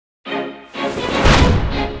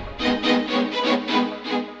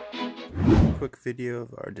quick video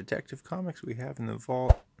of our detective comics we have in the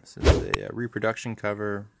vault. This is a reproduction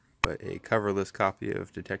cover, but a coverless copy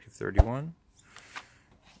of Detective 31.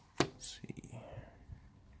 Let's see.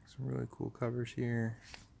 Some really cool covers here.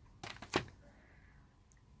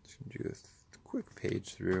 Just gonna do a quick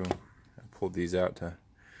page through. I pulled these out to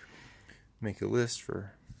make a list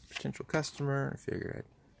for a potential customer. I figured I'd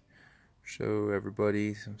show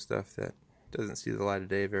everybody some stuff that doesn't see the light of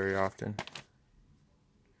day very often.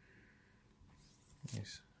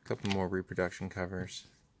 There's a couple more reproduction covers.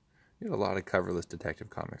 We have a lot of coverless detective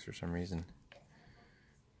comics for some reason.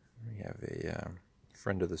 We have a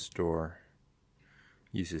friend of the store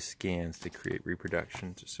uses scans to create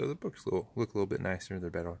reproductions, so the books look a little bit nicer.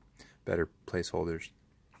 They're better placeholders.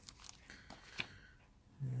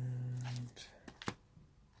 And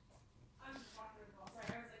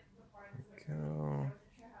there we go.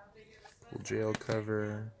 Little jail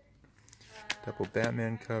cover. Double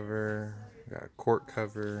Batman cover. We got a court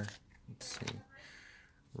cover. Let's see.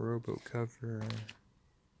 Robo cover.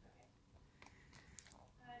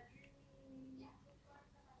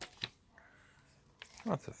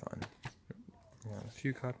 Lots of fun. Got a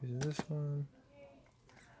few copies of this one.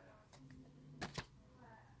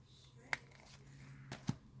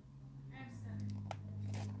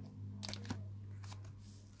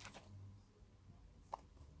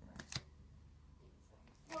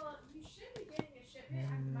 Well, you should be getting a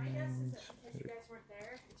shipment. My guess is that because you guys weren't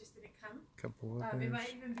there, it just didn't come. Couple others. It might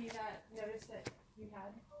even be that notice that you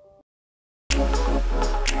had.